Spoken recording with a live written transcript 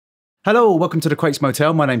Hello, welcome to the Quakes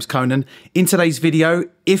Motel. My name's Conan. In today's video,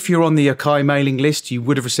 if you're on the Akai mailing list, you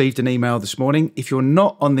would have received an email this morning. If you're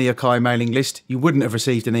not on the Akai mailing list, you wouldn't have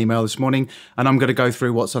received an email this morning, and I'm going to go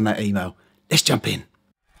through what's on that email. Let's jump in.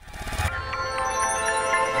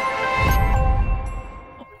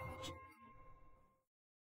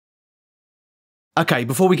 Okay,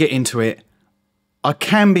 before we get into it, I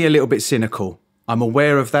can be a little bit cynical. I'm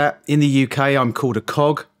aware of that. In the UK, I'm called a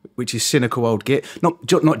cog, which is cynical old git.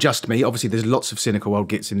 Not just me. Obviously, there's lots of cynical old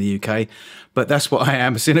gits in the UK, but that's what I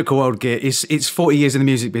am, a cynical old git. It's 40 years in the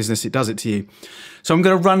music business. It does it to you. So I'm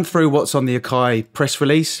going to run through what's on the Akai press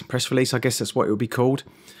release. Press release, I guess that's what it would be called.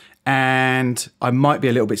 And I might be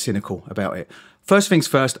a little bit cynical about it. First things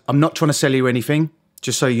first, I'm not trying to sell you anything.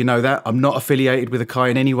 Just so you know that. I'm not affiliated with Akai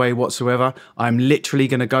in any way whatsoever. I'm literally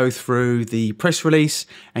going to go through the press release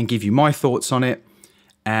and give you my thoughts on it.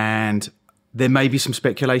 And there may be some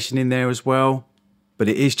speculation in there as well, but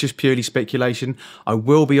it is just purely speculation. I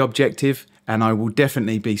will be objective and I will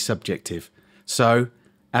definitely be subjective. So,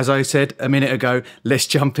 as I said a minute ago, let's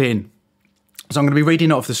jump in. So I'm going to be reading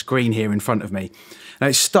it off the screen here in front of me. Now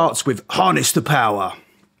it starts with harness the power.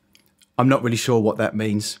 I'm not really sure what that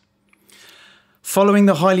means. Following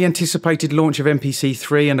the highly anticipated launch of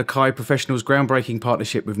MPC3 and Akai Professional's groundbreaking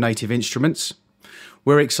partnership with Native Instruments,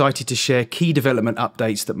 we're excited to share key development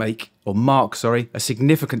updates that mark a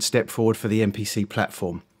significant step forward for the MPC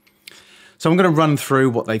platform. So I'm going to run through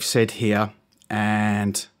what they've said here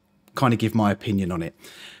and kind of give my opinion on it.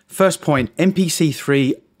 First point,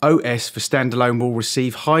 MPC3 OS for standalone will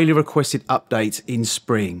receive highly requested updates in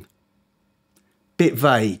spring. Bit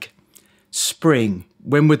vague. Spring.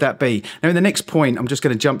 When would that be? Now, in the next point, I'm just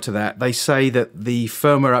going to jump to that. They say that the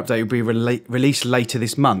firmware update will be released later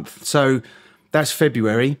this month. So that's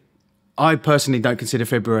February. I personally don't consider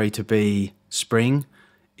February to be spring.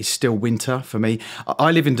 It's still winter for me.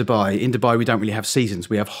 I live in Dubai. In Dubai, we don't really have seasons.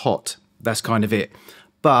 We have hot. That's kind of it.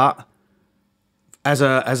 But as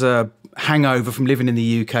a hangover from living in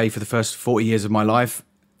the UK for the first 40 years of my life,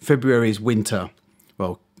 February is winter.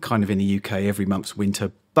 Well, kind of in the UK, every month's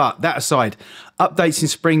winter. But that aside, updates in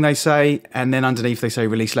spring, they say, and then underneath they say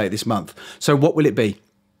release later this month. So what will it be?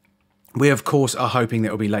 We, of course, are hoping that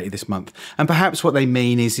it will be later this month. And perhaps what they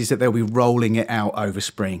mean is that they'll be rolling it out over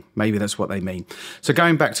spring. Maybe that's what they mean. So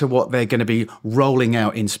going back to what they're going to be rolling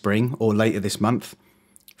out in spring or later this month,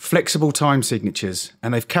 flexible time signatures.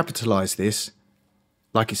 And they've capitalized this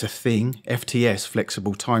like it's a thing, FTS,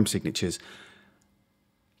 flexible time signatures.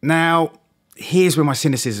 Now, here's where my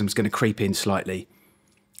cynicism is going to creep in slightly.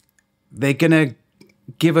 They're going to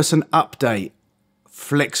give us an update,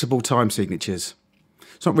 flexible time signatures.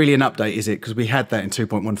 It's not really an update, is it? Because we had that in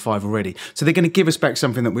 2.15 already. So they're going to give us back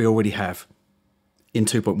something that we already have in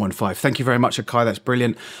 2.15. Thank you very much, Akai. That's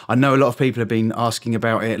brilliant. I know a lot of people have been asking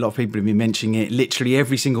about it. A lot of people have been mentioning it. Literally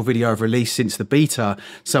every single video I've released since the beta,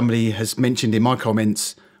 somebody has mentioned in my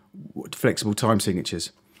comments flexible time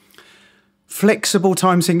signatures. Flexible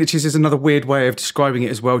time signatures is another weird way of describing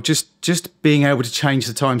it as well. Just being able to change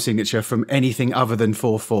the time signature from anything other than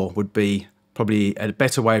 4/4 would be probably a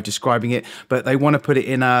better way of describing it. But they want to put it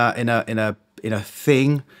in a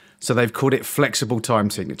thing, so they've called it flexible time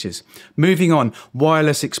signatures. Moving on,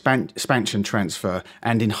 wireless expansion transfer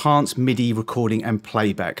and enhanced MIDI recording and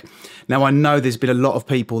playback. Now I know there's been a lot of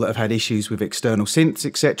people that have had issues with external synths,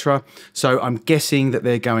 etc. So I'm guessing that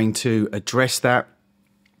they're going to address that.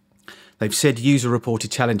 They've said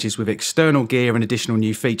user-reported challenges with external gear and additional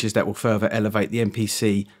new features that will further elevate the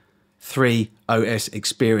MPC3 OS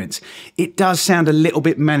experience. It does sound a little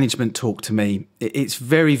bit management talk to me. It's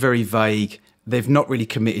very, very vague. They've not really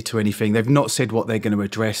committed to anything. They've not said what they're going to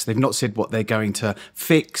address. They've not said what they're going to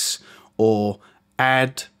fix or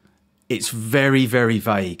add. It's very, very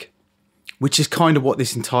vague, which is kind of what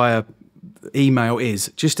this entire email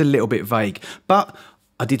is, just a little bit vague. But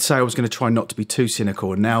I did say I was going to try not to be too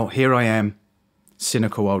cynical, and now here I am,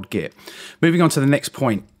 cynical old git. Moving on to the next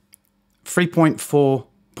point. 3.4.2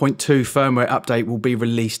 firmware update will be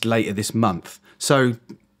released later this month. So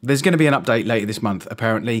there's going to be an update later this month,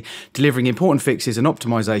 apparently, delivering important fixes and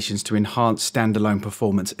optimizations to enhance standalone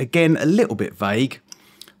performance. Again, a little bit vague,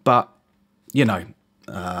 but, you know,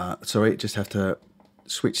 sorry, just have to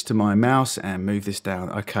switch to my mouse and move this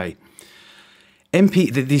down. Okay.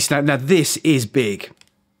 Now this is big.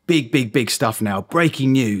 Big stuff now.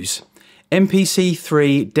 Breaking news.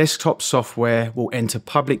 MPC3 desktop software will enter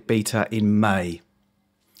public beta in May.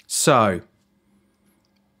 So,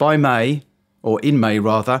 by May, or in May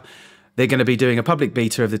rather, they're going to be doing a public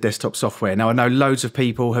beta of the desktop software. Now, I know loads of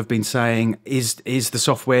people have been saying, is the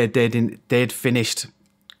software dead, finished,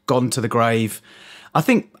 gone to the grave? I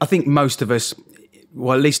think most of us,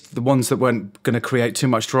 well, at least the ones that weren't going to create too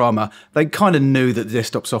much drama, they kind of knew that the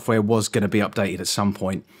desktop software was going to be updated at some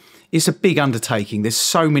point. It's a big undertaking. There's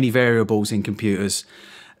so many variables in computers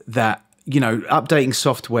that, you know, updating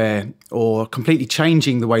software or completely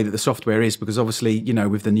changing the way that the software is, because obviously, you know,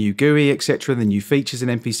 with the new GUI, etc., the new features in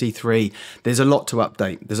MPC3, there's a lot to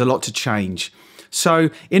update. There's a lot to change. So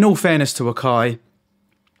in all fairness to Akai,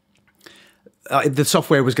 the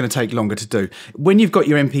software was going to take longer to do. When you've got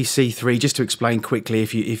your MPC3, just to explain quickly,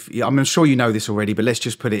 I'm sure you know this already, but let's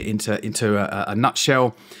just put it into a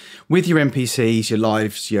nutshell. With your MPCs, your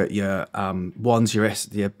lives, your ones, your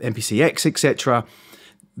MPC-X, etc.,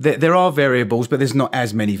 there are variables, but there's not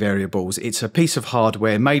as many variables. It's a piece of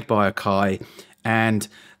hardware made by Akai, and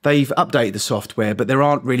they've updated the software, but there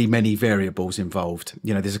aren't really many variables involved.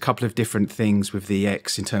 You know, there's a couple of different things with the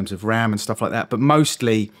X in terms of RAM and stuff like that, but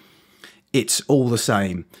mostly it's all the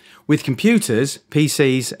same. With computers,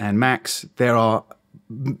 PCs and Macs, there are,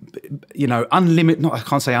 you know, I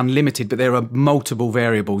can't say unlimited, but there are multiple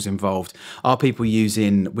variables involved. Are people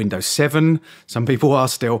using Windows 7? Some people are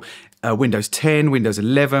still. Windows 10, Windows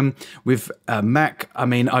 11. With Mac, I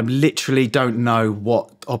mean, I literally don't know what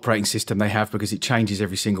operating system they have because it changes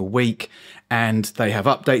every single week, and they have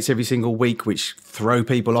updates every single week, which throw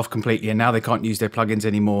people off completely, and now they can't use their plugins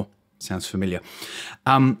anymore. Sounds familiar.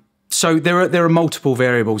 So there are multiple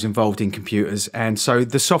variables involved in computers, and so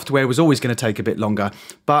the software was always going to take a bit longer,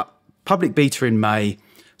 but public beta in May,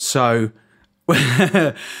 so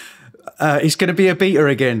it's going to be a beta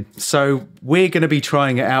again. So we're going to be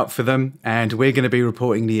trying it out for them, and we're going to be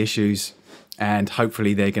reporting the issues, and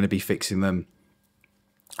hopefully they're going to be fixing them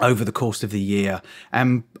over the course of the year.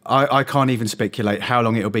 And I can't even speculate how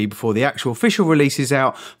long it'll be before the actual official release is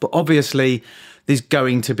out, but obviously there's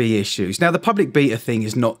going to be issues. Now, the public beta thing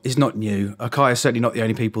is not new. Akai are certainly not the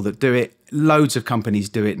only people that do it. Loads of companies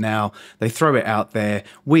do it now. They throw it out there.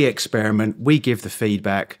 We experiment. We give the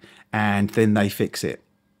feedback, and then they fix it.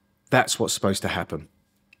 That's what's supposed to happen.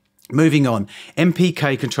 Moving on,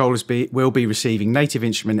 MPK controllers will be receiving native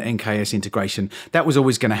instrument NKS integration. That was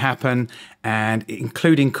always going to happen, and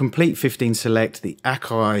including Complete 15 Select, the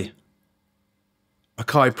Akai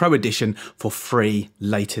Pro Edition, for free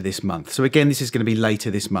later this month. So again, this is going to be later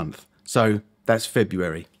this month. So that's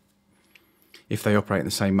February, if they operate in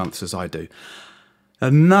the same months as I do.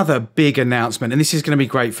 Another big announcement, and this is going to be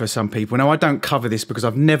great for some people. Now, I don't cover this because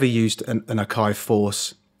I've never used an Akai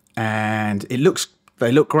Force, and they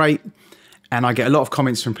look great. And I get a lot of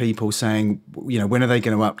comments from people saying, you know, when are they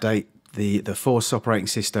going to update the Force operating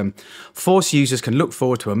system? Force users can look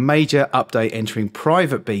forward to a major update entering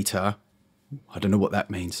private beta. I don't know what that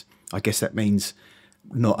means. I guess that means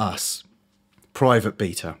not us. Private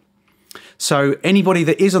beta. So anybody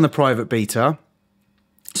that is on the private beta,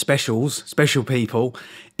 special people,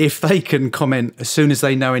 if they can comment as soon as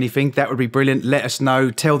they know anything, that would be brilliant. Let us know.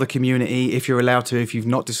 Tell the community if you're allowed to. If you've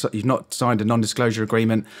not signed a non-disclosure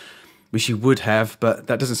agreement, which you would have, but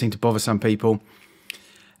that doesn't seem to bother some people.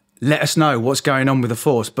 Let us know what's going on with the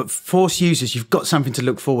Force. But Force users, you've got something to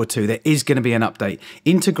look forward to. There is going to be an update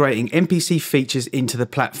integrating MPC features into the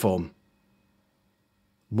platform.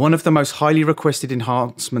 One of the most highly requested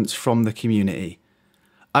enhancements from the community.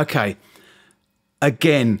 Okay,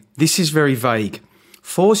 again, this is very vague.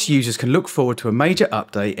 Force users can look forward to a major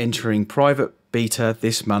update entering private beta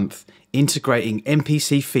this month, integrating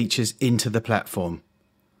MPC features into the platform.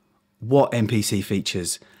 What MPC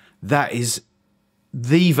features? That is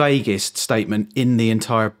the vaguest statement in the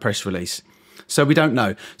entire press release. So we don't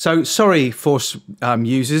know. So sorry, Force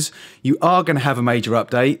users, you are going to have a major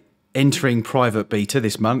update entering private beta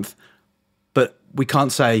this month, but we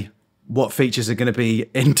can't say what features are going to be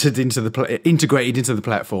integrated into the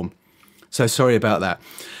platform. So sorry about that.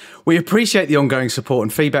 We appreciate the ongoing support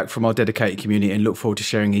and feedback from our dedicated community and look forward to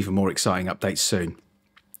sharing even more exciting updates soon.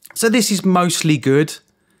 So this is mostly good.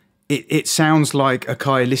 It sounds like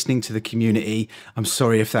Akai listening to the community. I'm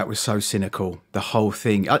sorry if that was so cynical, the whole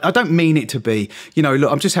thing. I don't mean it to be. You know, look,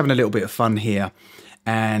 I'm just having a little bit of fun here.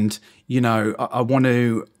 And, you know, I want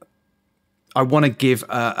to give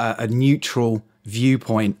a neutral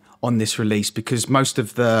viewpoint on this release, because most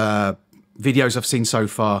of the videos I've seen so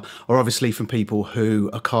far are obviously from people who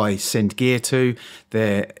Akai send gear to,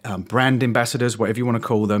 their brand ambassadors, whatever you want to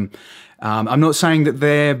call them. I'm not saying that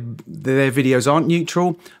their videos aren't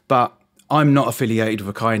neutral, but I'm not affiliated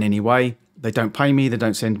with Akai in any way. They don't pay me. They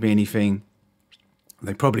don't send me anything.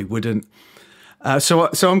 They probably wouldn't. So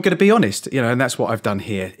I'm going to be honest, you know, and that's what I've done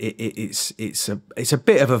here. It's a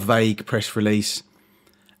bit of a vague press release,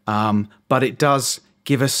 but it does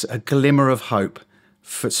give us a glimmer of hope,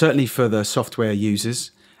 certainly for the software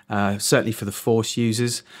users, certainly for the Force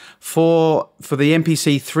users. For the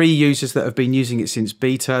MPC 3 users that have been using it since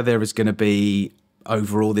beta, there is going to be,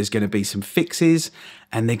 overall, there's going to be some fixes,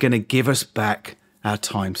 and they're going to give us back our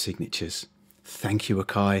time signatures. Thank you,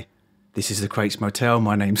 Akai. This is the Crates Motel.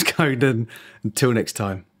 My name's Conan. Until next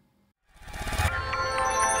time.